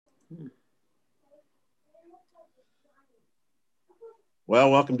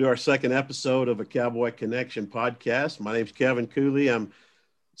Well, welcome to our second episode of a Cowboy Connection podcast. My name's Kevin Cooley. I'm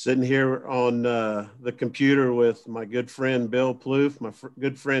sitting here on the computer with my good friend Bill Plouffe, my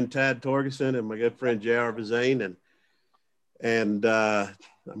good friend Tad Torgerson, and my good friend J.R. Bazane. And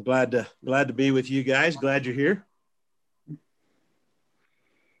I'm glad to be with you guys. Glad you're here.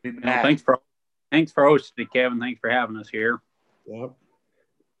 Well, thanks for hosting it, Kevin. Thanks for having us here. Yep.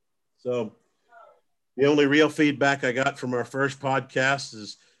 So the only real feedback I got from our first podcast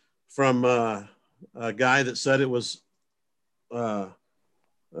is from a guy that said it was good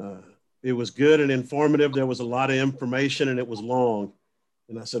and informative. There was a lot of information and it was long.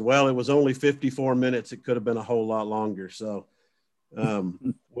 And I said, well, it was only 54 minutes. It could have been a whole lot longer. So we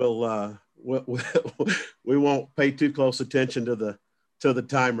won't pay too close attention to the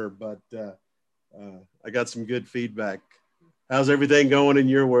timer, but I got some good feedback. How's everything going in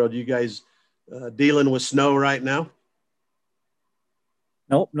your world? You guys dealing with snow right now?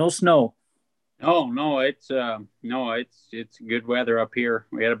 Nope, no snow. No, it's good weather up here.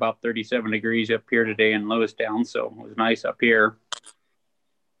 We had about 37 degrees up here today in Lewistown, so it was nice up here.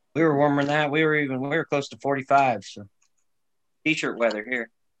 We were warmer than that. We were close to 45, so t-shirt weather here.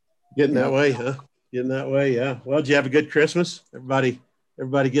 Getting that way, huh? Getting that way, yeah. Well, did you have a good Christmas? Everybody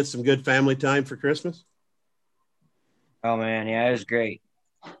get some good family time for Christmas? Oh man, yeah, it was great.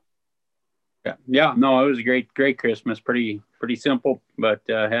 Yeah, no, it was a great Christmas. Pretty simple, but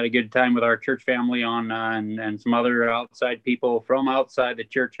had a good time with our church family on and some other outside people from outside the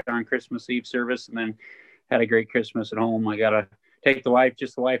church on Christmas Eve service, and then had a great Christmas at home. I got to take the wife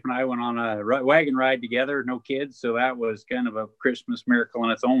and I went on a wagon ride together, no kids, so that was kind of a Christmas miracle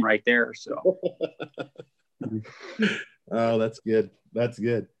in its own right there. So, oh, that's good. That's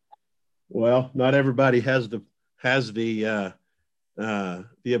good. Well, not everybody has the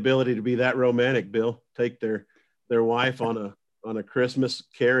ability to be that romantic, Bill. Take their wife on a Christmas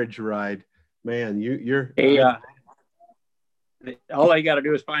carriage ride. Man, you're hey, all I got to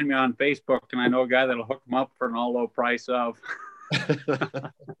do is find me on Facebook, and I know a guy that'll hook them up for an all low price of.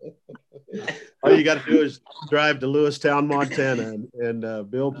 All you got to do is drive to Lewistown, Montana, and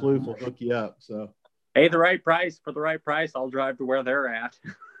Bill Plouffe will hook you up. So, hey, for the right price, I'll drive to where they're at.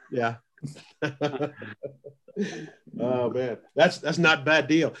 Yeah. Oh man, that's not a bad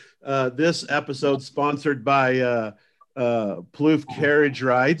deal. This episode sponsored by Plouffe Carriage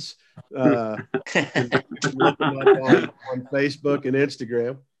Rides. On Facebook and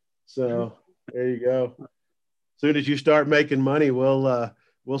Instagram. So there you go. As soon as you start making money, we'll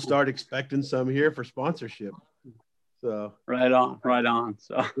start expecting some here for sponsorship. So right on.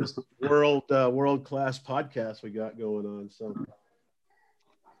 So this world-class podcast we got going on. So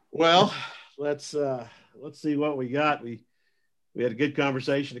well, let's see what we got. We had a good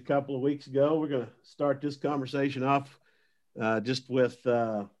conversation a couple of weeks ago. We're going to start this conversation off just with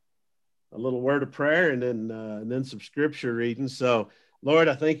a little word of prayer and then some scripture reading. So, Lord,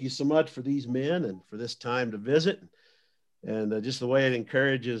 I thank you so much for these men and for this time to visit and just the way it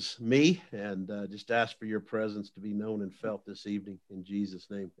encourages me, and just ask for your presence to be known and felt this evening. In Jesus'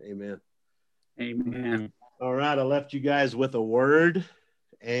 name, amen. Amen. All right, I left you guys with a word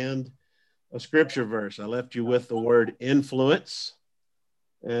and a scripture verse. I left you with the word influence,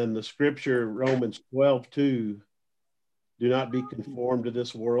 and the scripture, Romans 12:2. Do not be conformed to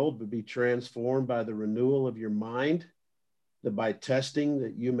this world, but be transformed by the renewal of your mind, that by testing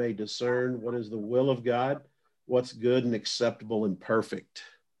that you may discern what is the will of God, what's good and acceptable and perfect.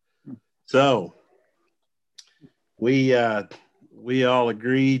 So we all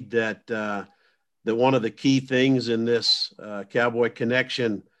agreed that one of the key things in this Cowboy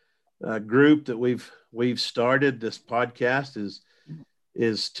Connection group that we've started, this podcast,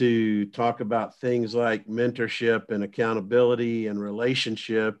 is to talk about things like mentorship and accountability and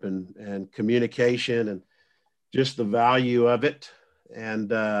relationship and communication and just the value of it,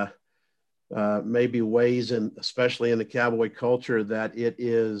 and maybe ways, especially in the cowboy culture, that it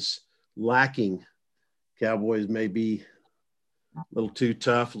is lacking. Cowboys may be a little too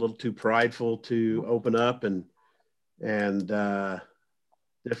tough, a little too prideful to open up and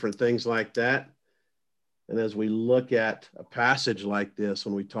different things like that. And as we look at a passage like this,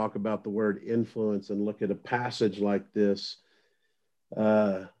 when we talk about the word influence and look at a passage like this,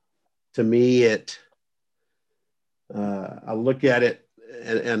 to me, I look at it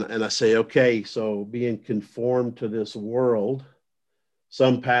and I say, okay, so being conformed to this world,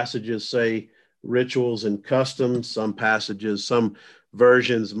 some passages say rituals and customs, some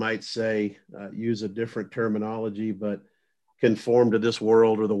versions might say, use a different terminology, but conform to this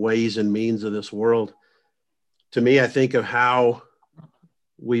world or the ways and means of this world. To me, I think of how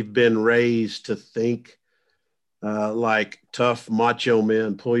we've been raised to think like tough macho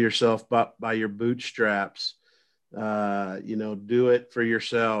men, pull yourself by your bootstraps, do it for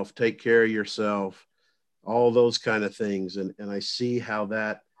yourself, take care of yourself, all those kind of things. And I see how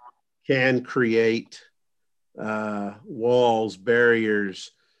that can create walls,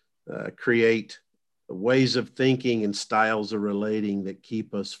 barriers, create ways of thinking and styles of relating that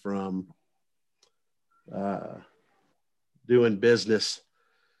keep us from doing business,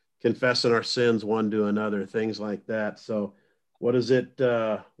 confessing our sins one to another, things like that. So what does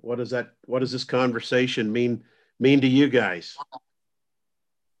this conversation mean to you guys?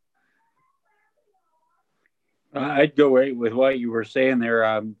 I'd go right with what you were saying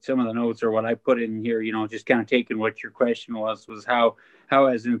there. Some of the notes or what I put in here, just kind of taking what your question was how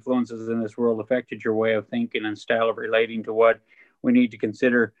has influences in this world affected your way of thinking and style of relating to what we need to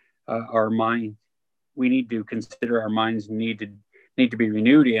consider our mind. We need to consider our minds need to be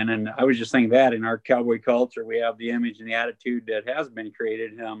renewed in. And I was just saying that in our cowboy culture, we have the image and the attitude that has been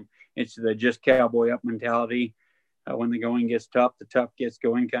created. It's the just cowboy up mentality. When the going gets tough, the tough gets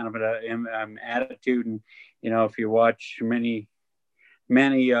going kind of an attitude. And, if you watch many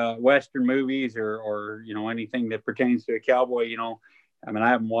Western movies or anything that pertains to a cowboy, I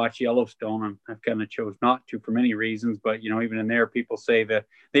haven't watched Yellowstone, and I've kind of chose not to for many reasons, but, even in there, people say that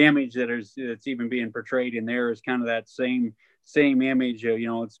the image that's even being portrayed in there is kind of that same image,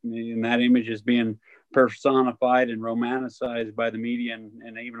 it's, and that image is being personified and romanticized by the media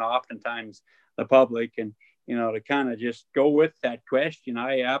and even oftentimes the public. And, to kind of just go with that question,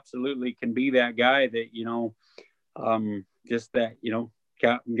 I absolutely can be that guy that, just that,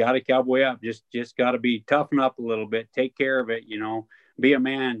 got to cowboy up, just got to be toughen up a little bit, take care of it, be a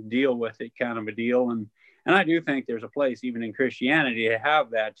man, deal with it kind of a deal. And I do think there's a place even in Christianity to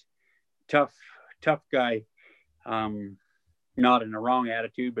have that tough guy, not in a wrong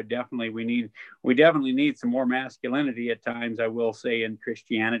attitude, but definitely we definitely need some more masculinity at times, I will say, in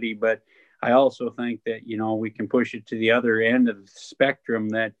Christianity. But I also think that, we can push it to the other end of the spectrum,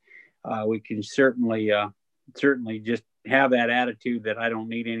 that we can certainly just have that attitude that I don't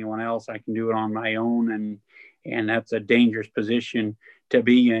need anyone else. I can do it on my own. And that's a dangerous position to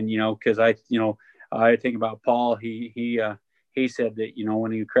be in, because I think about Paul. He said that,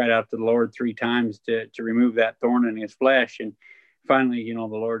 when he cried out to the Lord 3 times to remove that thorn in his flesh. And finally, the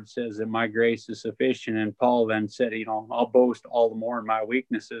Lord says that my grace is sufficient. And Paul then said, I'll boast all the more in my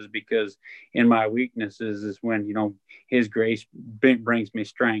weaknesses, because in my weaknesses is when, his grace brings me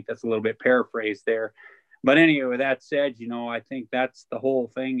strength. That's a little bit paraphrased there. But anyway, with that said, I think that's the whole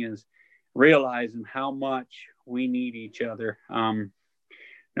thing, is realizing how much we need each other. No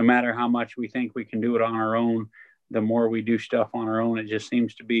matter how much we think we can do it on our own, the more we do stuff on our own, it just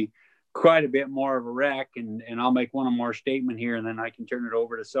seems to be quite a bit more of a wreck. And I'll make one more statement here, and then I can turn it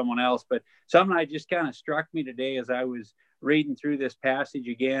over to someone else. But something that just kind of struck me today as I was reading through this passage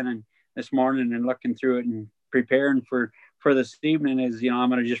again and this morning and looking through it and preparing for this evening is, I'm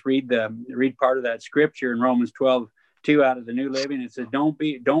going to just read part of that scripture in Romans 12:2 out of the New Living. It says,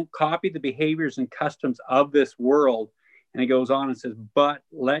 don't copy the behaviors and customs of this world. And it goes on and says, but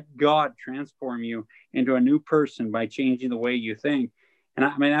let God transform you into a new person by changing the way you think. And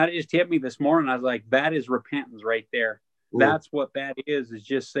that just hit me this morning. I was like, that is repentance right there. Ooh. That's what that is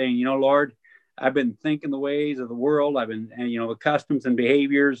just saying, Lord, I've been thinking the ways of the world. I've been, the customs and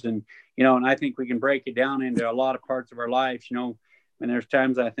behaviors. And, and I think we can break it down into a lot of parts of our lives, and there's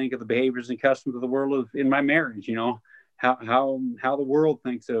times I think of the behaviors and customs of the world in my marriage, how the world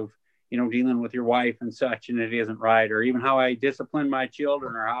thinks of, dealing with your wife and such, and it isn't right, or even how I discipline my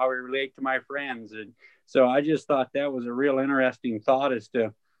children or how I relate to my friends. And so I just thought that was a real interesting thought, is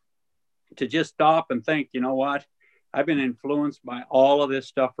to just stop and think, what? I've been influenced by all of this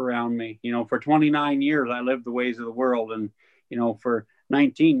stuff around me. For 29 years, I lived the ways of the world. And, for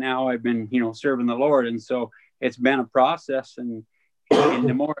 19 now, I've been, serving the Lord. And so it's been a process. And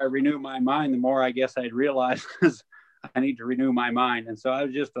the more I renew my mind, the more I guess I'd realize I need to renew my mind. And so I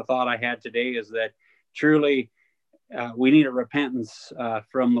was just a thought I had today, is that truly we need a repentance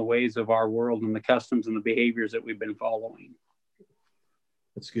from the ways of our world and the customs and the behaviors that we've been following.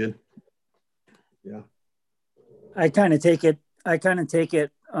 That's good. Yeah. I kind of take it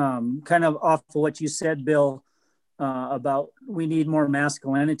kind of off of what you said, Bill, about we need more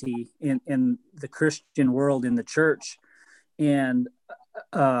masculinity in the Christian world, in the church. And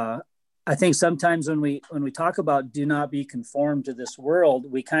I think sometimes when we talk about do not be conformed to this world,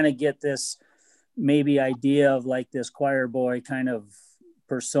 we kind of get this maybe idea of like this choir boy kind of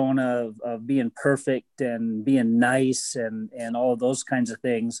persona of being perfect and being nice and all of those kinds of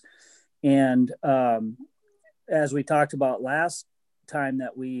things. And as we talked about last time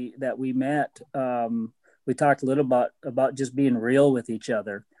that we met, we talked a little about just being real with each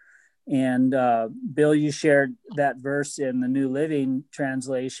other. And Bill, you shared that verse in the New Living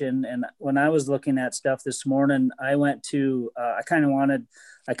Translation. And when I was looking at stuff this morning, I went to, I kind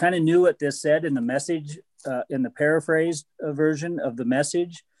of knew what this said in the Message, in the paraphrased version of the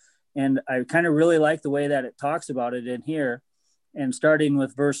Message. And I kind of really like the way that it talks about it in here. And starting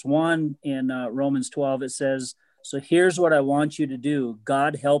with verse 1 in Romans 12, it says, "So here's what I want you to do,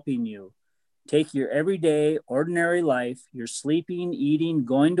 God helping you. Take your everyday, ordinary life, your sleeping, eating,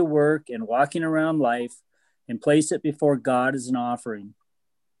 going to work, and walking around life, and place it before God as an offering.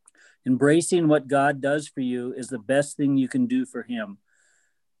 Embracing what God does for you is the best thing you can do for Him.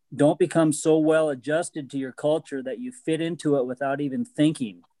 Don't become so well adjusted to your culture that you fit into it without even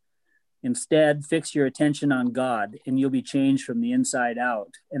thinking. Instead, fix your attention on God, and you'll be changed from the inside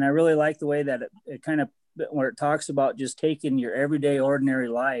out." And I really like the way that it kind of, where it talks about just taking your everyday, ordinary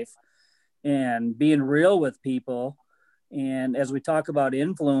life and being real with people. And as we talk about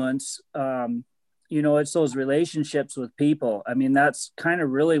influence, it's those relationships with people. I mean, that's kind of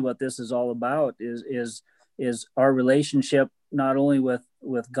really what this is all about, is our relationship, not only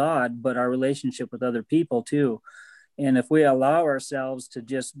with God, but our relationship with other people too. And if we allow ourselves to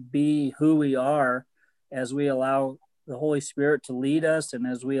just be who we are, as we allow the Holy Spirit to lead us, and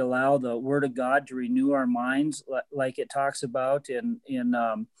as we allow the Word of God to renew our minds, like it talks about in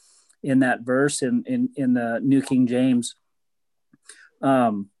that verse in the New King James,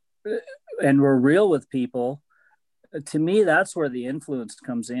 and we're real with people, to me, that's where the influence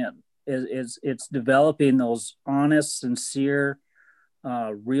comes in. It's developing those honest, sincere,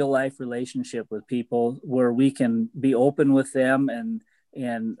 real life relationship with people where we can be open with them,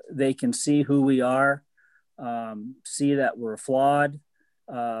 and they can see who we are, see that we're flawed,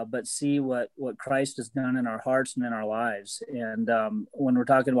 but see what Christ has done in our hearts and in our lives. And when we're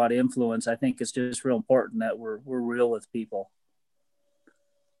talking about influence, I think it's just real important that we're real with people.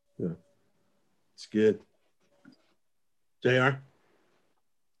 Yeah, it's good. JR?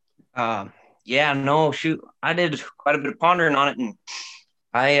 Yeah, no, shoot, I did quite a bit of pondering on it, and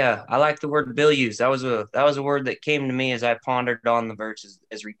I like the word Bill used. That was a word that came to me as I pondered on the verses,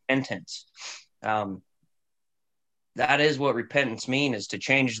 as repentance. That is what repentance means, is to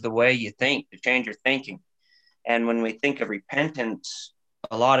change the way you think, to change your thinking. And when we think of repentance,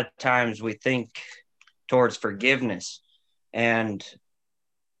 a lot of times we think towards forgiveness. And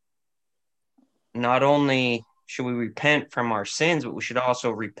not only should we repent from our sins, but we should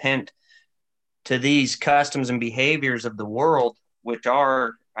also repent to these customs and behaviors of the world, which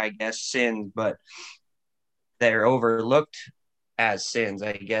are, I guess, sins, but they're overlooked as sins,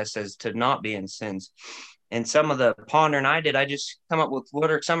 I guess, as to not being sins. And some of the pondering I did, I just come up with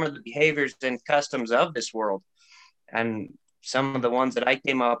what are some of the behaviors and customs of this world. And some of the ones that I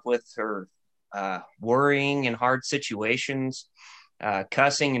came up with are worrying in hard situations,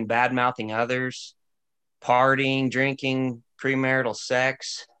 cussing and bad-mouthing others, partying, drinking, premarital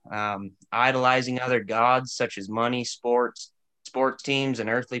sex, idolizing other gods such as money, sports teams, and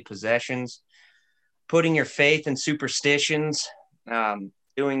earthly possessions, putting your faith in superstitions,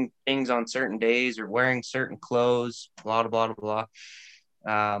 doing things on certain days or wearing certain clothes, blah, blah, blah,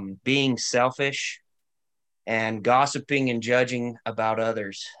 blah, being selfish, and gossiping and judging about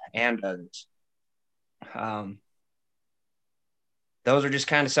others and others. Those are just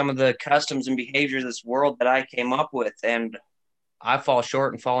kind of some of the customs and behaviors of this world that I came up with, and I fall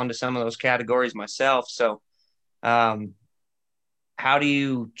short and fall into some of those categories myself. So how do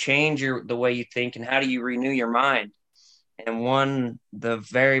you change the way you think, and how do you renew your mind? And the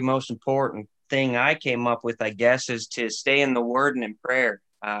very most important thing I came up with, I guess, is to stay in the Word and in prayer.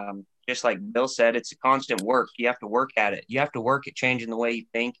 Just like Bill said, it's a constant work. You have to work at it. You have to work at changing the way you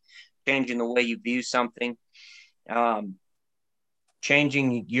think, changing the way you view something,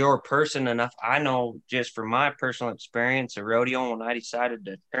 changing your person enough. I know just from my personal experience, a rodeo, when I decided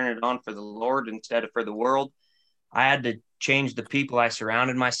to turn it on for the Lord instead of for the world, I had to change the people I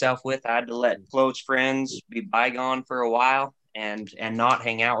surrounded myself with. I had to let close friends be bygone for a while and not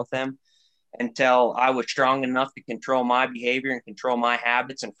hang out with them until I was strong enough to control my behavior and control my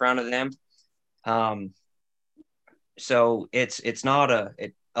habits in front of them. So it's not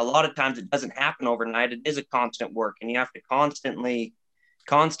a lot of times it doesn't happen overnight. It is a constant work, and you have to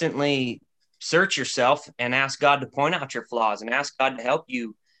constantly search yourself and ask God to point out your flaws and ask God to help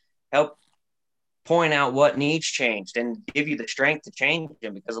point out what needs changed and give you the strength to change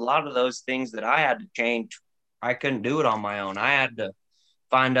them. Because a lot of those things that I had to change, I couldn't do it on my own. I had to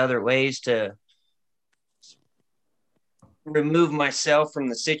find other ways to remove myself from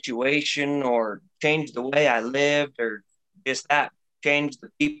the situation or change the way I lived or just that. change the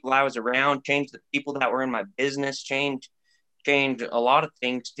people I was around, change the people that were in my business, change a lot of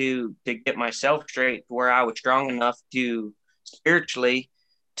things to get myself straight to where I was strong enough to spiritually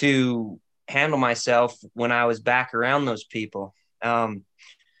to handle myself when I was back around those people. A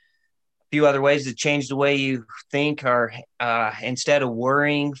few other ways to change the way you think are instead of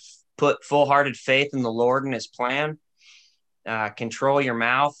worrying, put full-hearted faith in the Lord and his plan. Control your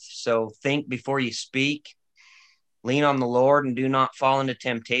mouth. So think before you speak. Lean on the Lord and do not fall into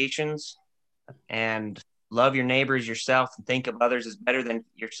temptations. And love your neighbor as yourself, and think of others as better than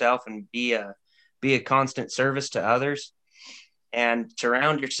yourself, and be a constant service to others. And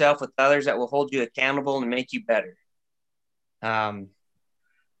surround yourself with others that will hold you accountable and make you better.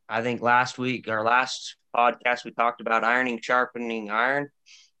 I think last podcast, we talked about ironing, sharpening iron.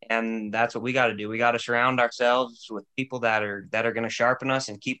 And that's what we got to do. We got to surround ourselves with people that are going to sharpen us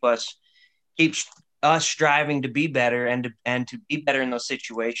and keep us striving to be better and to be better in those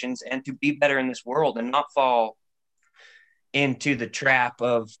situations and to be better in this world and not fall into the trap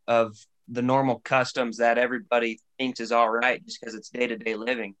of the normal customs that everybody thinks is all right just because it's day-to-day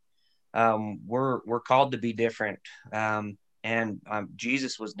living. We're called to be different. And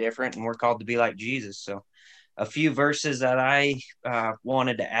Jesus was different, and we're called to be like Jesus. So a few verses that I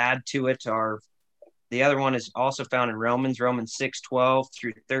wanted to add to it are, the other one is also found in Romans 6:12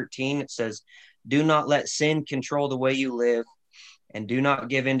 through 13. It says, do not let sin control the way you live, and do not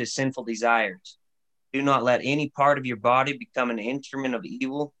give in to sinful desires. Do not let any part of your body become an instrument of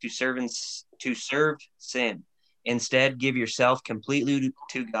evil to serve sin. Instead, give yourself completely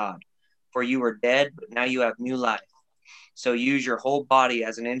to God, for you are dead, but now you have new life. So use your whole body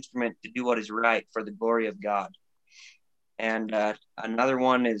as an instrument to do what is right for the glory of God. And another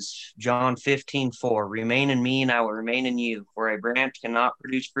one is John 15:4. Remain in me, and I will remain in you. For a branch cannot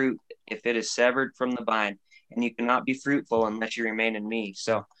produce fruit if it is severed from the vine, and you cannot be fruitful unless you remain in me.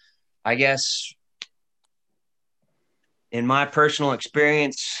 So I guess in my personal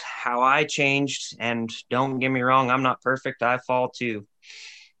experience, how I changed, and don't get me wrong, I'm not perfect. I fall to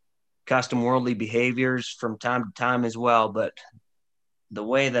custom worldly behaviors from time to time as well. But the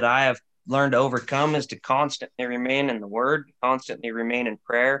way that I have learned to overcome is to constantly remain in the Word, constantly remain in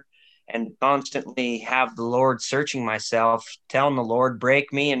prayer, and constantly have the Lord searching myself, telling the Lord,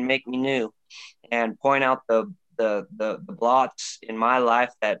 break me and make me new, and point out the blots in my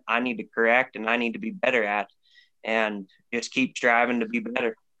life that I need to correct and I need to be better at, and just keep striving to be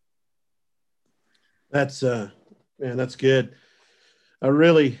better. That's man, that's good. I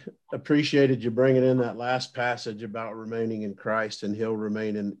really appreciated you bringing in that last passage about remaining in Christ, and he'll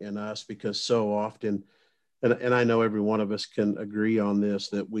remain in us, because so often, and I know every one of us can agree on this,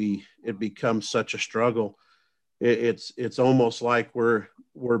 that it becomes such a struggle. It's almost like we're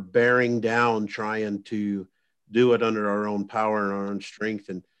bearing down, trying to do it under our own power and our own strength,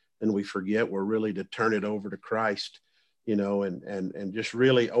 and we forget we're really to turn it over to Christ, and just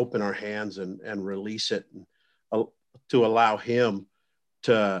really open our hands and release it, and to allow him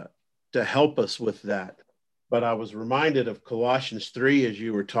to help us with that. But I was reminded of Colossians 3 as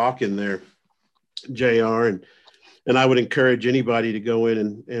you were talking there, JR, and I would encourage anybody to go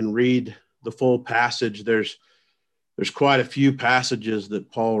in and read the full passage. There's quite a few passages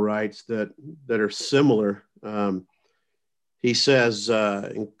that Paul writes that are similar. He says,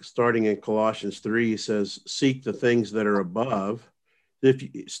 starting in Colossians 3, he says, seek the things that are above.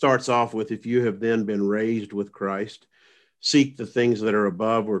 It starts off with, if you have then been raised with Christ, seek the things that are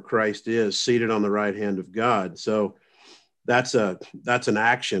above, where Christ is seated on the right hand of God. So that's an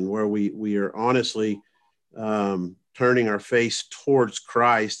action where we are honestly turning our face towards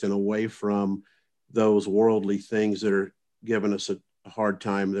Christ and away from those worldly things that are giving us a hard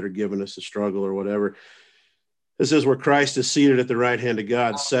time, that are giving us a struggle or whatever. It says, where Christ is seated at the right hand of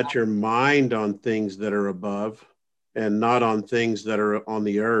God, set your mind on things that are above and not on things that are on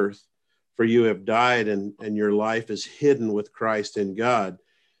the earth. For you have died, and your life is hidden with Christ in God.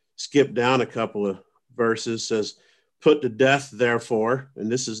 Skip down a couple of verses, says, put to death, therefore,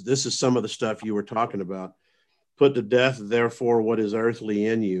 and this is some of the stuff you were talking about. Put to death, therefore, what is earthly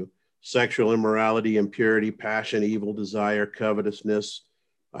in you: sexual immorality, impurity, passion, evil desire, covetousness,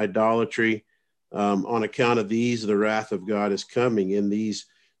 idolatry. On account of these, the wrath of God is coming. In these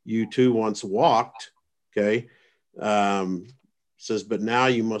you too once walked, okay? Says, but now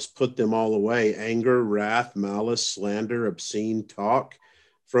you must put them all away: anger, wrath, malice, slander, obscene talk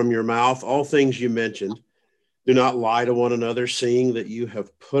from your mouth. All things you mentioned. Do not lie to one another, seeing that you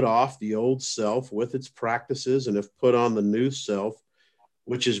have put off the old self with its practices and have put on the new self,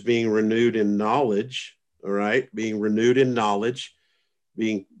 which is being renewed in knowledge. All right. Being renewed in knowledge,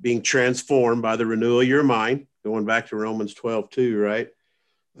 being transformed by the renewal of your mind. going back to Romans 12:2, right?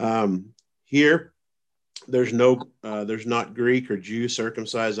 Here, there's not Greek or Jew,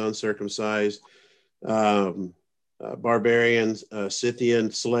 circumcised, uncircumcised, barbarians,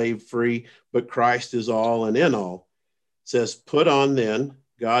 Scythian, slave, free, but Christ is all and in all. It says, put on then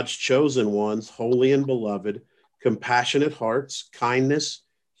God's chosen ones, holy and beloved, compassionate hearts, kindness,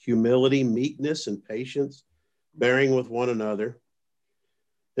 humility, meekness, and patience, bearing with one another.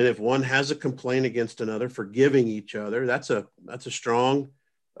 And if one has a complaint against another, forgiving each other. That's a strong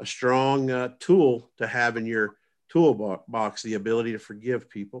tool to have in your toolbox, the ability to forgive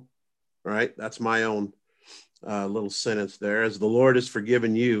people. Right? That's my own little sentence there. As the Lord has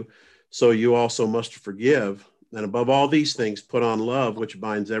forgiven you, so you also must forgive. And above all these things, put on love, which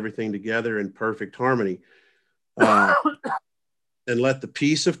binds everything together in perfect harmony. And let the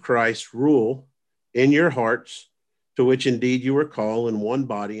peace of Christ rule in your hearts, to which indeed you were called in one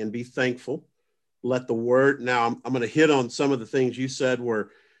body, and be thankful. Let the word, now I'm going to hit on some of the things you said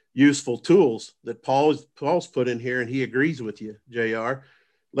were useful tools that Paul's put in here, and he agrees with you, JR.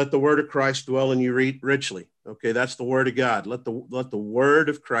 Let the word of Christ dwell in you richly. Okay, that's the word of God. Let the word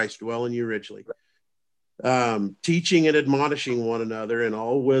of Christ dwell in you richly. Teaching and admonishing one another in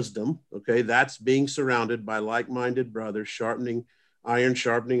all wisdom. Okay, that's being surrounded by like-minded brothers, sharpening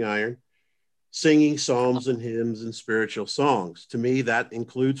iron. Singing psalms and hymns and spiritual songs. To me, that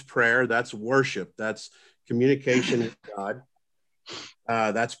includes prayer. That's worship. That's communication with God.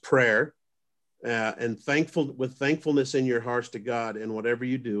 That's prayer. And with thankfulness in your hearts to God, and whatever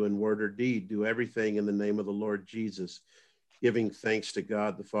you do in word or deed, do everything in the name of the Lord Jesus, giving thanks to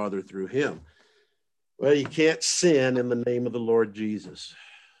God the Father through him. Well, you can't sin in the name of the Lord Jesus.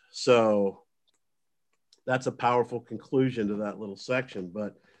 So that's a powerful conclusion to that little section.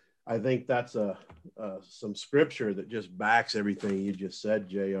 But I think that's some scripture that just backs everything you just said,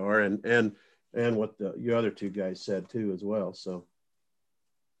 JR, and what you other two guys said too as well. So.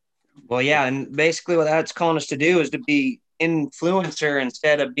 Well, yeah, and basically what that's calling us to do is to be influencer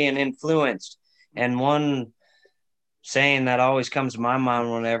instead of being influenced. And one saying that always comes to my mind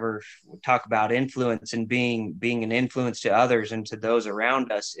whenever we talk about influence and being an influence to others and to those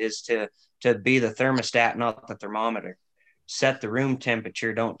around us is to be the thermostat, not the thermometer. Set the room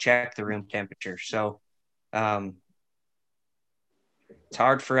temperature, don't check the room temperature. So it's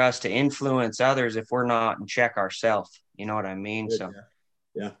hard for us to influence others if we're not in check ourselves. You know what I mean? So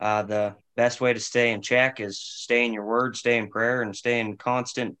yeah. The best way to stay in check is stay in your word, stay in prayer, and stay in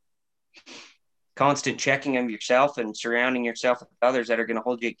constant checking of yourself and surrounding yourself with others that are going to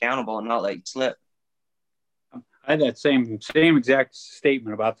hold you accountable and not let you slip. I had that same exact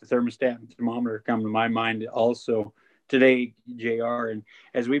statement about the thermostat and thermometer come to my mind also today, JR. And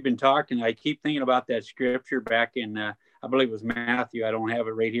as we've been talking, I keep thinking about that scripture back in, I believe it was Matthew. I don't have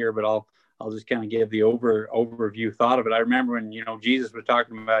it right here, but I'll just kind of give the overview thought of it. I remember when, Jesus was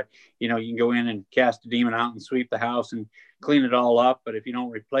talking about, you can go in and cast a demon out and sweep the house and clean it all up. But if you don't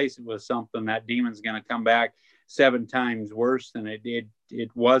replace it with something, that demon's going to come back 7 times worse than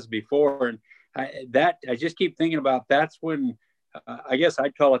it was before. And I just keep thinking about that's when I guess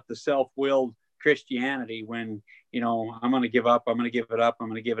I'd call it the self-willed Christianity, when I'm going to give up, I'm going to give it up, I'm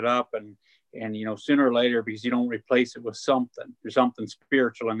going to give it up, and sooner or later, because you don't replace it with something, there's something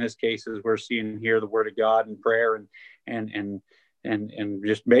spiritual. In this case, as we're seeing here, the Word of God and prayer, and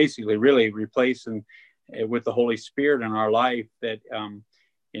just basically really replacing it with the Holy Spirit in our life. That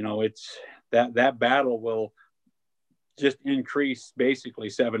it's that battle will just increase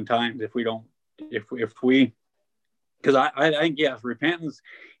basically 7 times if we don't. Because I think, yes, repentance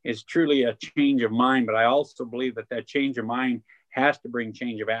is truly a change of mind, but I also believe that change of mind has to bring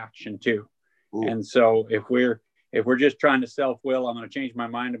change of action too. Ooh. And so if we're just trying to self-will, I'm going to change my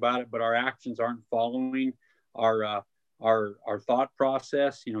mind about it, but our actions aren't following our thought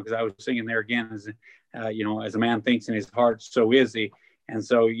process, because I was singing there again, as as a man thinks in his heart, so is he. And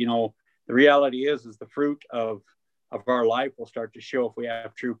so, the reality is the fruit of our life will start to show if we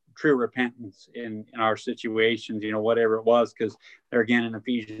have true repentance in our situations, whatever it was. Because there again in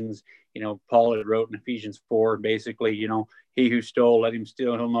Ephesians, Paul had wrote in Ephesians 4, basically, he who stole, let him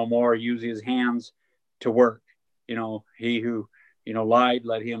steal no more, use his hands to work. He who, lied,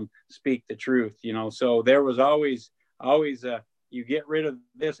 let him speak the truth. So there was always you get rid of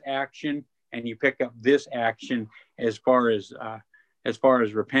this action and you pick up this action as far as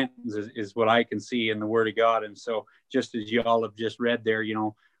repentance is what I can see in the Word of God. And so just as you all have just read there,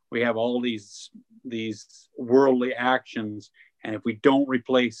 we have all these worldly actions, and if we don't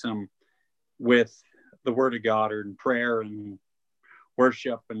replace them with the Word of God or in prayer and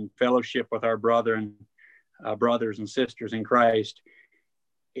worship and fellowship with our brothers and sisters in Christ,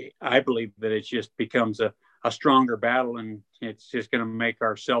 I believe that it just becomes a a stronger battle, and it's just going to make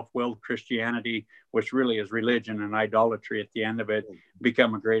our self-willed Christianity, which really is religion and idolatry at the end of it,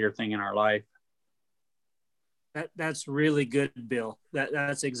 become a greater thing in our life. That's really good, Bill.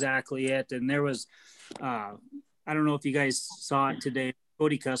 That's exactly it. And there was, I don't know if you guys saw it today.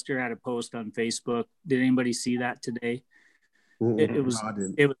 Cody Custer had a post on Facebook. Did anybody see that today? It was No, I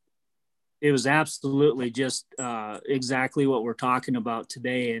didn't. It was absolutely just exactly what we're talking about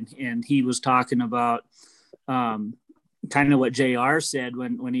today. And he was talking about kind of what JR said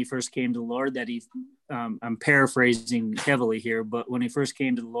when he first came to the Lord, that he, I'm paraphrasing heavily here, but when he first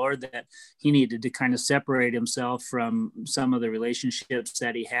came to the Lord, that he needed to kind of separate himself from some of the relationships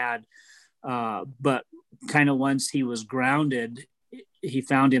that he had. But kind of once he was grounded, he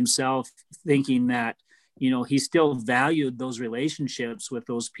found himself thinking that, he still valued those relationships with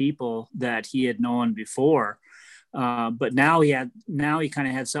those people that he had known before. But now he kind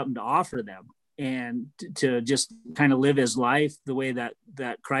of had something to offer them, and to just kind of live his life the way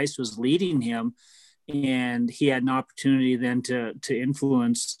that Christ was leading him. And he had an opportunity then to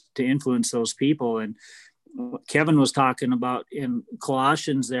influence those people. And Kevin was talking about in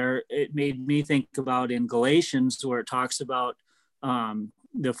Colossians there, it made me think about in Galatians, where it talks about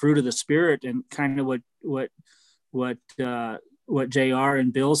the fruit of the Spirit, and kind of what JR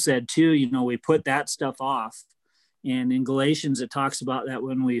and Bill said too. We put that stuff off. And in Galatians, it talks about that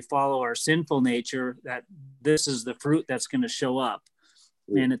when we follow our sinful nature, that this is the fruit that's going to show up.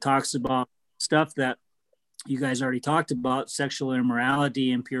 And it talks about stuff that you guys already talked about: sexual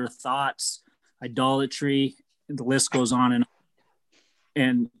immorality, impure thoughts, idolatry, and the list goes on.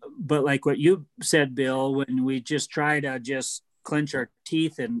 But like what you said, Bill, when we just try to just clench our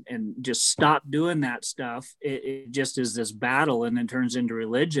teeth and just stop doing that stuff, it just is this battle, and it turns into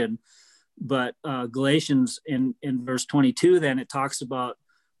religion. But Galatians in verse 22, then it talks about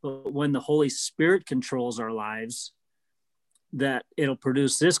when the Holy Spirit controls our lives, that it'll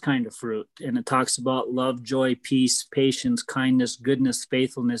produce this kind of fruit. And it talks about love, joy, peace, patience, kindness, goodness,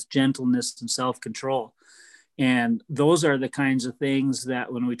 faithfulness, gentleness, and self-control. And those are the kinds of things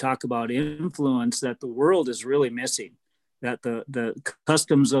that when we talk about influence, that the world is really missing, that the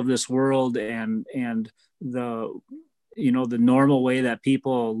customs of this world and the the normal way that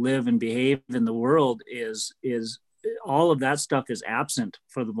people live and behave in the world is all of that stuff is absent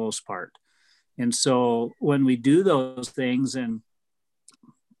for the most part. And so when we do those things and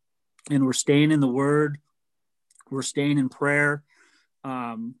we're staying in the Word, we're staying in prayer,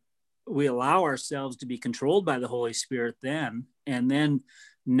 we allow ourselves to be controlled by the Holy Spirit then, and then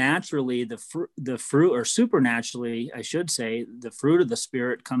naturally the fruit, or supernaturally, I should say, the fruit of the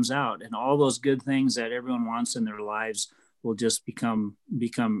Spirit comes out, and all those good things that everyone wants in their lives will just become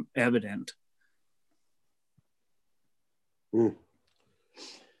evident.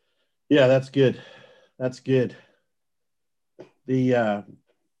 Yeah, that's good. That's good. The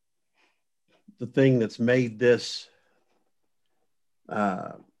thing that's made this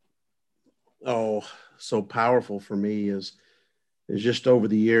so powerful for me is just over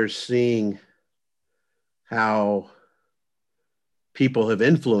the years seeing how people have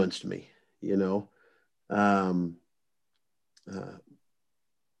influenced me.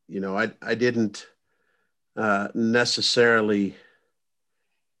 I didn't necessarily.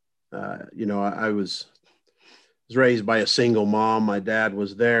 I was raised by a single mom. My dad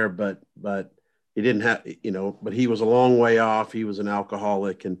was there, but he didn't have, but he was a long way off. He was an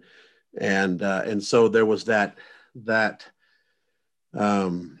alcoholic, and so there was that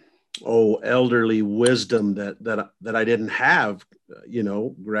elderly wisdom that I didn't have,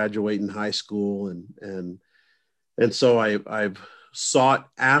 graduating high school, and so I've sought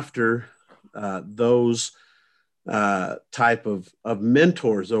after those type of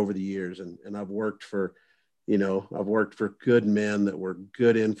mentors over the years, and I've worked for good men that were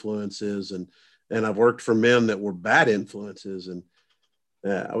good influences, and I've worked for men that were bad influences. And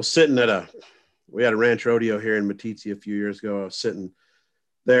I was sitting we had a ranch rodeo here in Matitsi a few years ago. I was sitting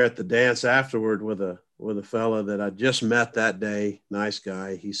there at the dance afterward with a fella that I just met that day. Nice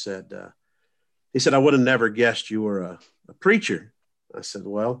guy. He said, I would have never guessed you were a preacher. I said,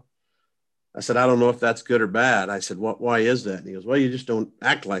 I don't know if that's good or bad. I said, why is that? And he goes, well, you just don't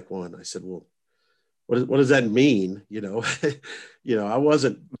act like one. I said, well, what does that mean? I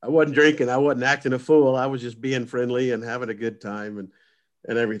wasn't drinking. I wasn't acting a fool. I was just being friendly and having a good time and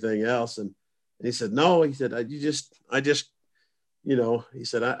everything else. And he said, no, he said, he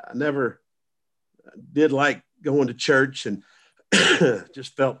said, I never did like going to church, and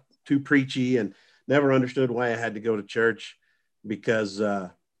just felt too preachy, and never understood why I had to go to church, because,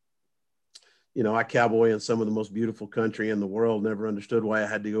 I cowboy in some of the most beautiful country in the world, never understood why I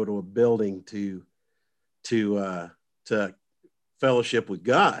had to go to a building to to fellowship with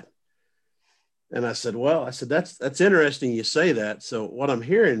God. And I said, that's interesting you say that. So what I'm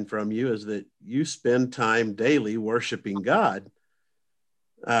hearing from you is that you spend time daily worshiping God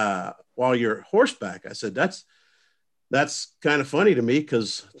while you're horseback. I said, that's kind of funny to me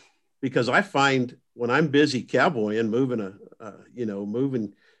because I find when I'm busy cowboying,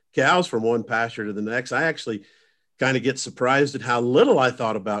 moving cows from one pasture to the next, I actually kind of get surprised at how little I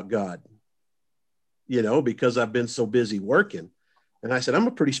thought about God, because I've been so busy working. And I said, I'm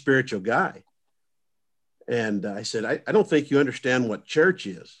a pretty spiritual guy. And I said, I don't think you understand what church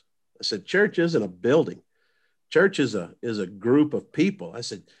is. I said, church isn't a building. Church is a group of people. I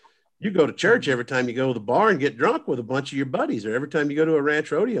said, you go to church every time you go to the bar and get drunk with a bunch of your buddies, or every time you go to a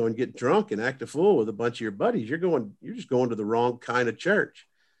ranch rodeo and get drunk and act a fool with a bunch of your buddies, you're just going to the wrong kind of church.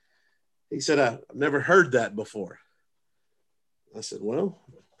 He said, I've never heard that before. I said, well,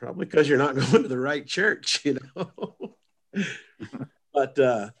 probably because you're not going to the right church, But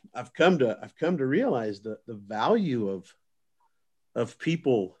I've come to realize the value of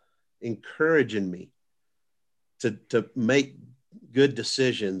people encouraging me to make good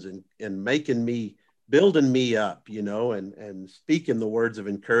decisions and building me up, and speaking the words of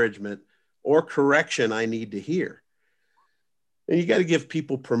encouragement or correction I need to hear. And you got to give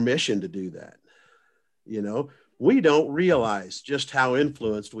people permission to do that. We don't realize just how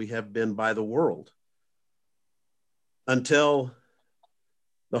influenced we have been by the world until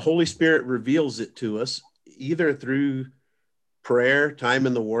the Holy Spirit reveals it to us, either through prayer, time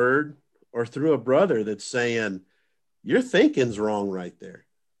in the Word, or through a brother that's saying, your thinking's wrong right there.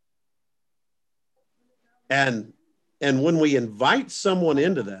 And when we invite someone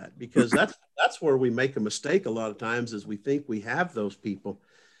into that, because that's where we make a mistake a lot of times, is we think we have those people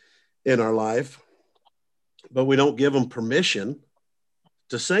in our life, but we don't give them permission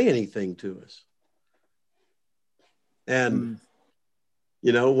to say anything to us. And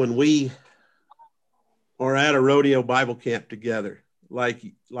when we are at a rodeo Bible camp together, like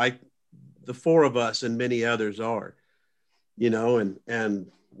the four of us and many others are,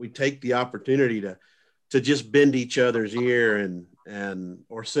 and we take the opportunity to just bend each other's ear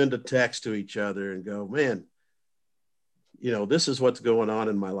or send a text to each other and go, man, this is what's going on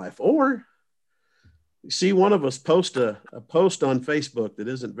in my life. Or you see one of us post a post on Facebook that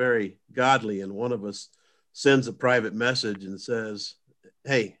isn't very godly, and one of us sends a private message and says,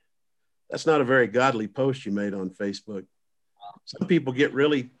 hey, that's not a very godly post you made on Facebook. Some people get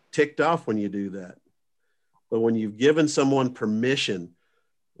really ticked off when you do that. But when you've given someone permission,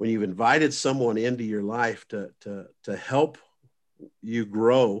 when you've invited someone into your life to help you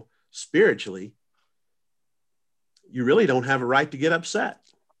grow spiritually, you really don't have a right to get upset,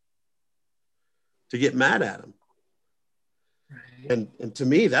 to get mad at them. Right. And to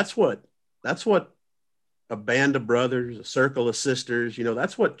me, that's what a band of brothers, a circle of sisters,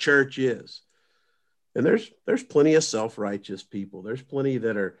 that's what church is. And there's plenty of self-righteous people. There's plenty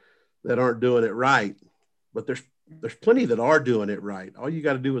that aren't doing it right, but there's plenty that are doing it right. All you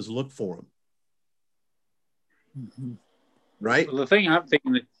got to do is look for them. Mm-hmm. Right. Well, the thing I'm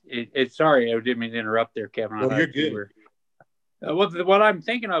thinking it's sorry, I didn't mean to interrupt there, Kevin. Oh, you're good. What I'm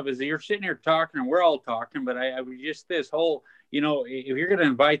thinking of is that you're sitting here talking, and we're all talking, but I was just this whole, if you're going to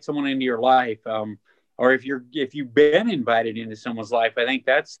invite someone into your life, or if you've been invited into someone's life, I think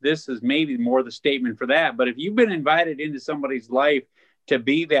this is maybe more the statement for that. But if you've been invited into somebody's life to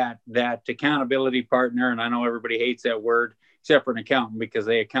be that accountability partner, and I know everybody hates that word except for an accountant because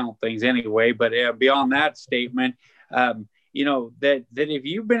they account things anyway. But beyond that statement, that if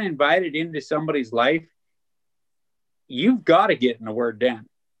you've been invited into somebody's life, you've got to get in the word down.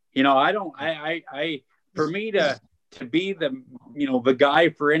 For me to be the guy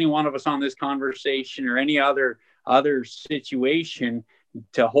for any one of us on this conversation or any other situation,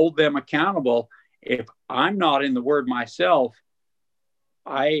 to hold them accountable, if I'm not in the word myself,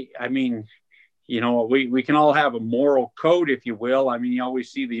 I mean, we can all have a moral code, if you will. I mean, you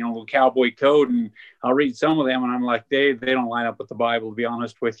always see the Cowboy code, and I'll read some of them and I'm like, they don't line up with the Bible, to be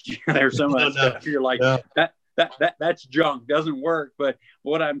honest with you. There's some of that stuff you're like, that's junk, doesn't work. But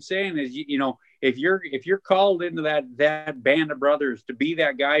what I'm saying is, if you're called into that band of brothers to be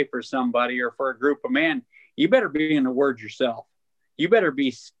that guy for somebody or for a group of men, you better be in the word yourself. You better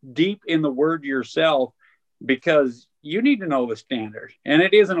be deep in the word yourself, because you need to know the standard. And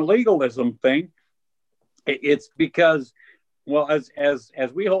it isn't a legalism thing. It's because, well, as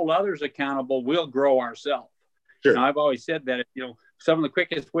we hold others accountable, we'll grow ourselves. Sure. And I've always said that, some of the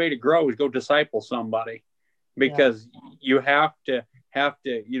quickest way to grow is go disciple somebody, because you have to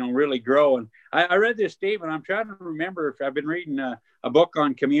really grow. And I read this statement. I'm trying to remember if I've been reading a book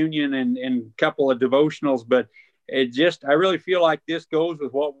on communion and a couple of devotionals, but I really feel like this goes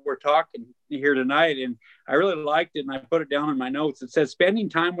with what we're talking here tonight. And I really liked it, and I put it down in my notes. It says, spending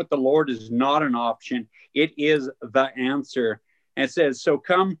time with the Lord is not an option. It is the answer. And it says, so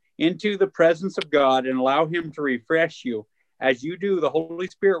come into the presence of God and allow him to refresh you. As you do, the Holy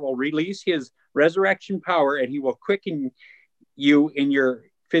Spirit will release his resurrection power, and he will quicken you in your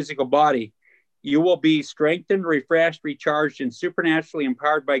physical body. You will be strengthened, refreshed, recharged, and supernaturally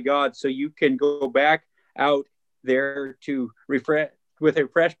empowered by God, so you can go back out there to refresh with a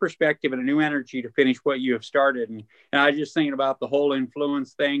fresh perspective and a new energy to finish what you have started. And I was just thinking about the whole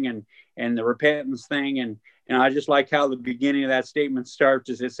influence thing and the repentance thing. And I just like how the beginning of that statement starts,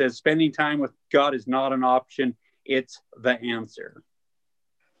 as it says, spending time with God is not an option. It's the answer.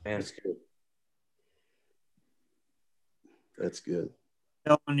 That's good. That's good.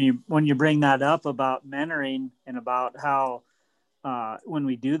 When you bring that up about mentoring and about how when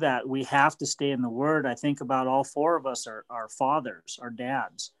we do that, we have to stay in the Word. I think about all four of us are fathers, our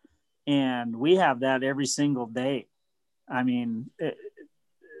dads, and we have that every single day. I mean,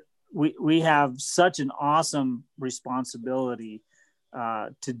 we have such an awesome responsibility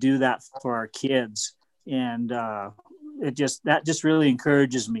to do that for our kids, and that just really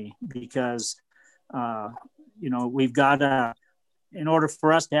encourages me because we've got to, in order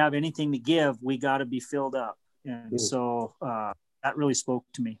for us to have anything to give, we got to be filled up, and so. That really spoke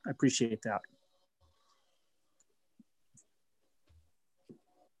to me. I appreciate that.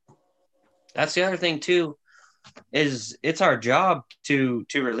 That's the other thing too, is it's our job to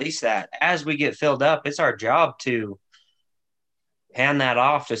release that. As we get filled up, it's our job to hand that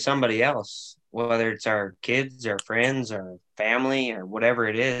off to somebody else, whether it's our kids, our friends, our family, or whatever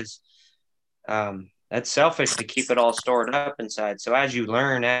it is. That's selfish to keep it all stored up inside. So as you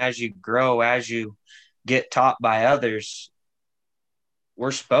learn, as you grow, as you get taught by others,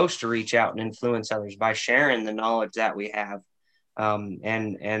 we're supposed to reach out and influence others by sharing the knowledge that we have,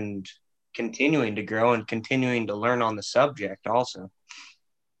 and continuing to grow and continuing to learn on the subject also.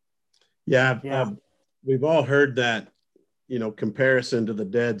 Yeah. We've all heard that, comparison to the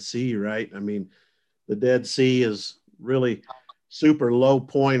Dead Sea, right? I mean, the Dead Sea is really super low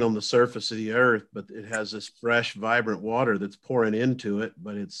point on the surface of the earth, but it has this fresh, vibrant water that's pouring into it,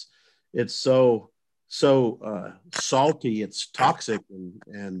 but it's so salty, it's toxic,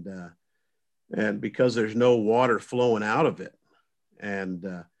 and because there's no water flowing out of it, and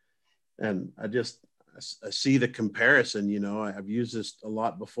I see the comparison. I've used this a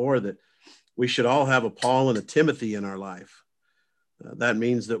lot before, that we should all have a Paul and a Timothy in our life. That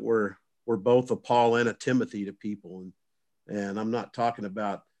means that we're both a Paul and a Timothy to people, and I'm not talking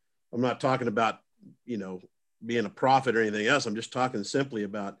about being a prophet or anything else. I'm just talking simply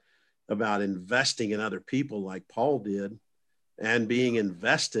about investing in other people like Paul did, and being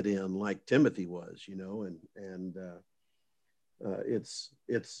invested in like Timothy was, you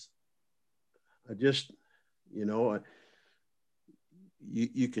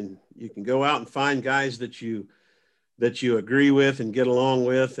can go out and find guys that you agree with and get along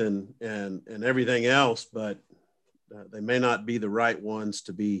with and everything else, but they may not be the right ones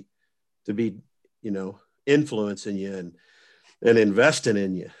to be influencing you and investing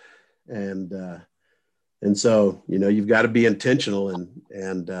in you. And so, you've got to be intentional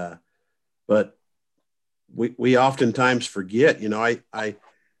but we oftentimes forget.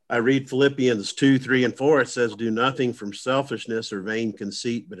 I read Philippians 2, 3, and 4. It says, do nothing from selfishness or vain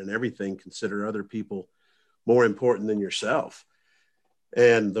conceit, but in everything consider other people more important than yourself.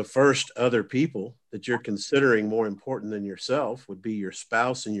 And the first other people that you're considering more important than yourself would be your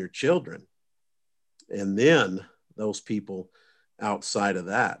spouse and your children. And then those people outside of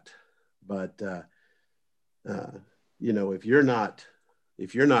that. But, if you're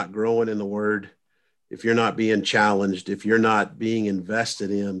not growing in the Word, if you're not being challenged, if you're not being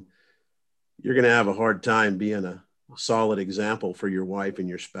invested in, you're going to have a hard time being a solid example for your wife and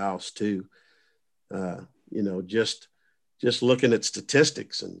your spouse too. Just looking at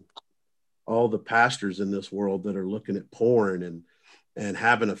statistics and all the pastors in this world that are looking at porn and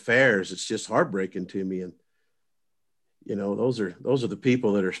having affairs, it's just heartbreaking to me. And, those are the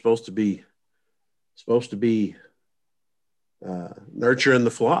people that are supposed to be nurturing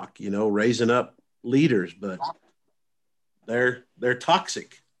the flock, raising up leaders, but they're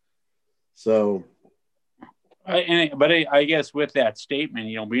toxic. So, I guess with that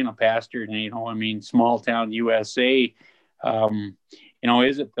statement, being a pastor, and small town USA,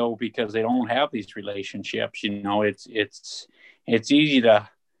 is it though? Because they don't have these relationships. It's easy to,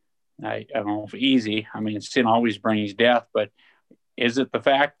 I don't know if easy. Sin always brings death, but is it the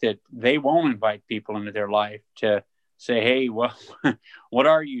fact that they won't invite people into their life to say, hey, well, what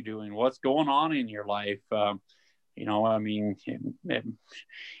are you doing? What's going on in your life? I mean,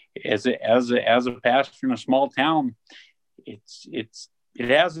 as a pastor in a small town, it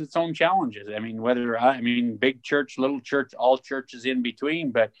has its own challenges. I mean, big church, little church, all churches in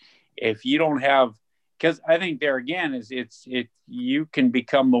between. But if you don't have, because I think there again is you can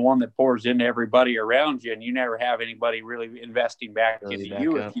become the one that pours into everybody around you, and you never have anybody really investing back into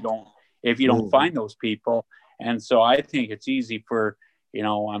you if you don't find those people. And so I think it's easy for,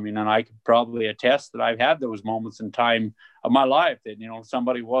 and I could probably attest that I've had those moments in time of my life that,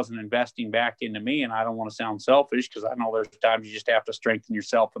 somebody wasn't investing back into me. And I don't want to sound selfish, because I know there's times you just have to strengthen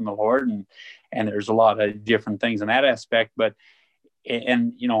yourself in the Lord. And there's a lot of different things in that aspect. But,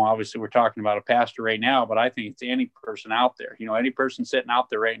 obviously we're talking about a pastor right now, but I think it's any person out there, any person sitting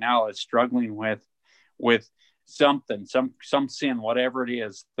out there right now is struggling with something, some sin, whatever it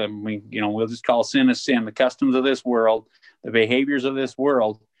is. We'll just call sin a sin, the customs of this world, the behaviors of this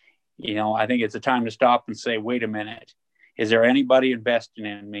world. I think it's a time to stop and say, wait a minute, is there anybody investing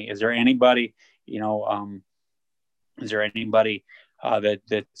in me? Is there anybody,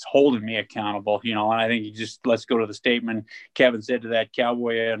 that's holding me accountable? And I think let's go to the statement Kevin said to that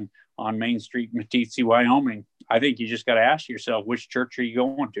cowboy on Main Street in Meeteetse, Wyoming. I think you just got to ask yourself, which church are you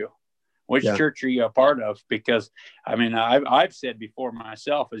going to? Which church are you a part of? Because I've said before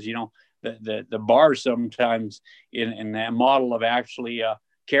myself, is the bar sometimes in that model of actually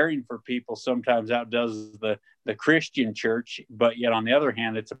caring for people sometimes outdoes the Christian church, but yet on the other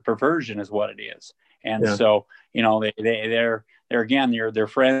hand, it's a perversion is what it is. And so they're again, they're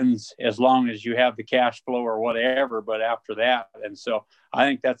friends as long as you have the cash flow or whatever, but after that. And so I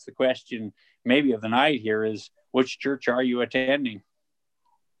think that's the question maybe of the night here is, which church are you attending?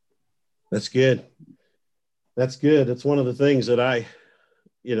 That's good. It's one of the things that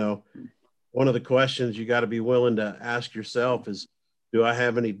one of the questions you got to be willing to ask yourself is, do I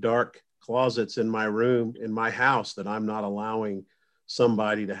have any dark closets in my room, in my house, that I'm not allowing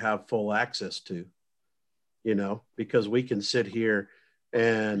somebody to have full access to? Because we can sit here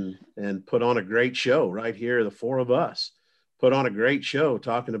and put on a great show right here. The four of us put on a great show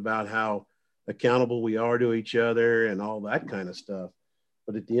talking about how accountable we are to each other and all that kind of stuff.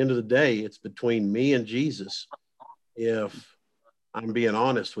 But at the end of the day, it's between me and Jesus. If I'm being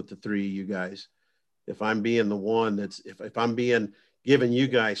honest with the three of you guys, if I'm being the one if I'm being giving you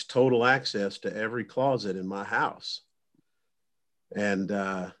guys total access to every closet in my house. And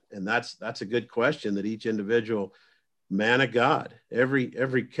that's a good question that each individual man of God,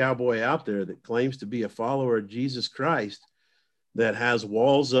 every cowboy out there that claims to be a follower of Jesus Christ, that has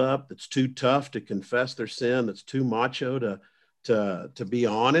walls up, that's too tough to confess their sin, that's too macho to be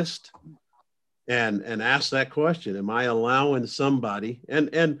honest and ask that question. Am I allowing somebody?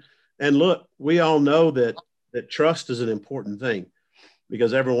 And look, we all know that trust is an important thing,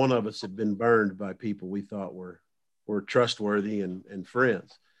 because every one of us have been burned by people we thought were trustworthy and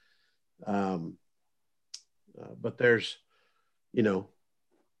friends. But there's,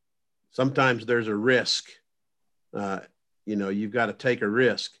 sometimes there's a risk. You've got to take a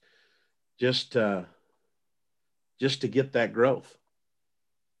risk just to get that growth.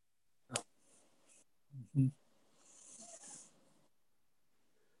 Mm-hmm.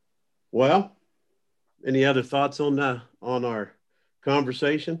 Well, any other thoughts on our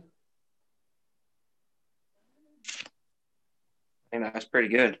conversation? I think that's pretty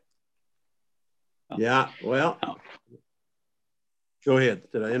good. Yeah. Well, go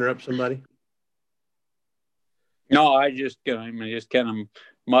ahead. Did I interrupt somebody? No, I just kind of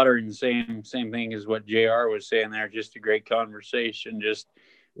muttering the same thing as what JR was saying there. Just a great conversation, just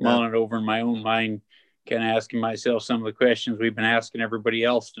mulling it over in my own mind, kind of asking myself some of the questions we've been asking everybody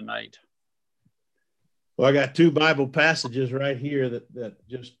else tonight. Well, I got two Bible passages right here that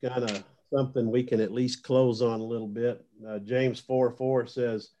just kind of something we can at least close on a little bit. James 4:4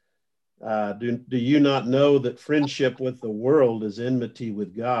 says, do you not know that friendship with the world is enmity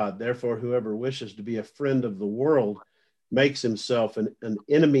with God? Therefore, whoever wishes to be a friend of the world makes himself an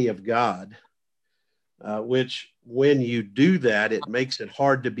enemy of God, which when you do that, it makes it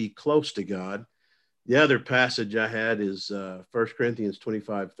hard to be close to God. The other passage I had is 1 Corinthians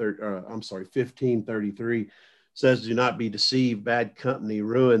 15:33 says, do not be deceived. Bad company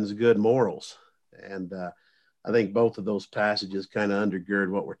ruins good morals. And I think both of those passages kind of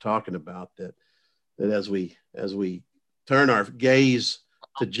undergird what we're talking about, that as we turn our gaze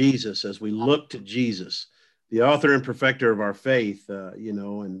to Jesus, as we look to Jesus, the author and perfecter of our faith,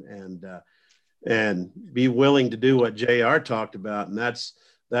 and be willing to do what JR talked about. And that's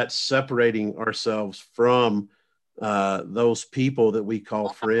separating ourselves from those people that we call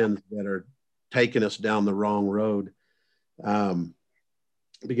friends that are taking us down the wrong road.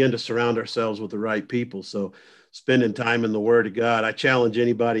 begin to surround ourselves with the right people. So spending time in the Word of God. I challenge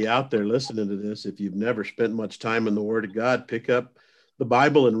anybody out there listening to this, if you've never spent much time in the Word of God, pick up the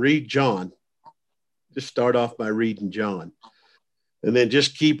Bible and read John. Just start off by reading John, and then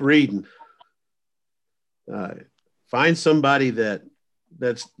just keep reading. Find somebody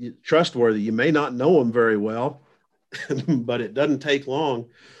that's trustworthy. You may not know them very well, but it doesn't take long.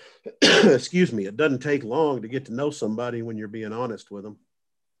 Excuse me. It doesn't take long to get to know somebody when you're being honest with them,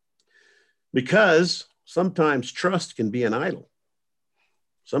 because sometimes trust can be an idol.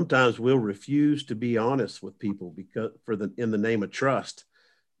 Sometimes we'll refuse to be honest with people in the name of trust,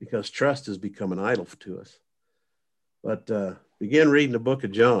 because trust has become an idol to us. But begin reading the book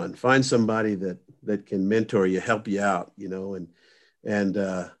of John. Find somebody that can mentor you, help you out, and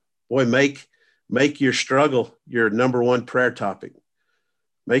boy, make your struggle your number one prayer topic.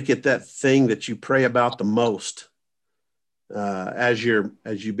 Make it that thing that you pray about the most as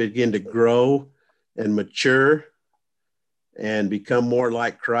you begin to grow and mature and become more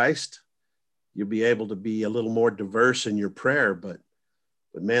like Christ. You'll be able to be a little more diverse in your prayer, but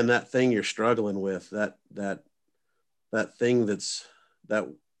man, that thing you're struggling with, that thing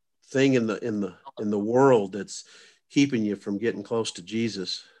in the world that's keeping you from getting close to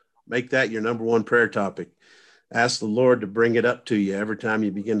Jesus, make that your number one prayer topic. Ask the Lord to bring it up to you every time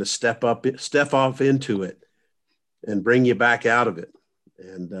you begin to step off into it, and bring you back out of it,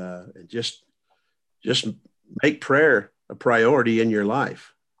 and just make prayer a priority in your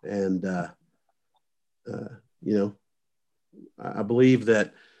life. And I believe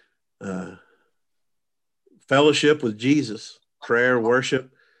that fellowship with Jesus, prayer,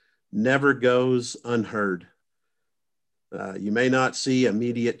 worship, never goes unheard. You may not see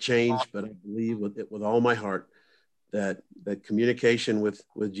immediate change, but I believe with all my heart that communication with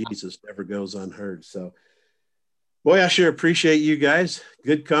Jesus never goes unheard. So, boy, I sure appreciate you guys.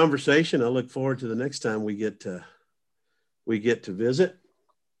 Good conversation. I look forward to the next time we get to visit.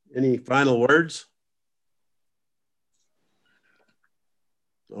 Any final words?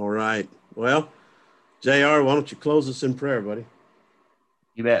 All right. Well, JR, why don't you close us in prayer, buddy?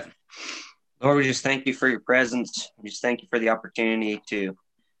 You bet. Lord, we just thank you for your presence. We just thank you for the opportunity to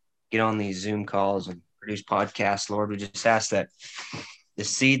get on these Zoom calls and produce podcasts. Lord, we just ask that the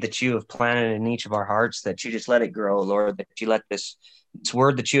seed that you have planted in each of our hearts, that you just let it grow, Lord, that you let this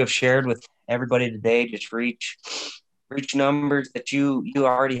word that you have shared with everybody today just reach numbers that you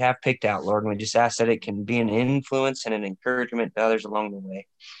already have picked out, Lord. And we just ask that it can be an influence and an encouragement to others along the way.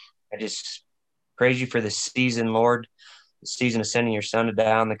 I just praise you for this season, Lord, the season of sending your son to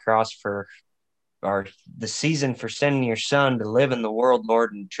die on the cross the season for sending your son to live in the world,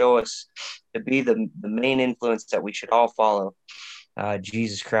 Lord, and show us to be the main influence that we should all follow,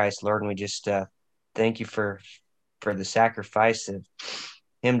 Jesus Christ, Lord. And we just thank you for the sacrifice of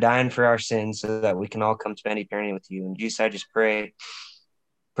him dying for our sins so that we can all come spend eternity with you. And Jesus, I just pray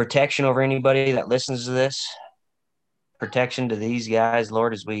protection over anybody that listens to this, protection to these guys,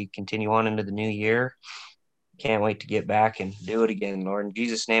 Lord, as we continue on into the new year. Can't wait to get back and do it again, Lord. In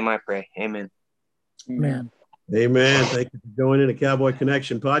Jesus' name I pray. Amen. Amen. Amen. Thank you for joining the Cowboy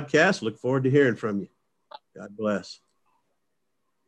Connection podcast. Look forward to hearing from you. God bless.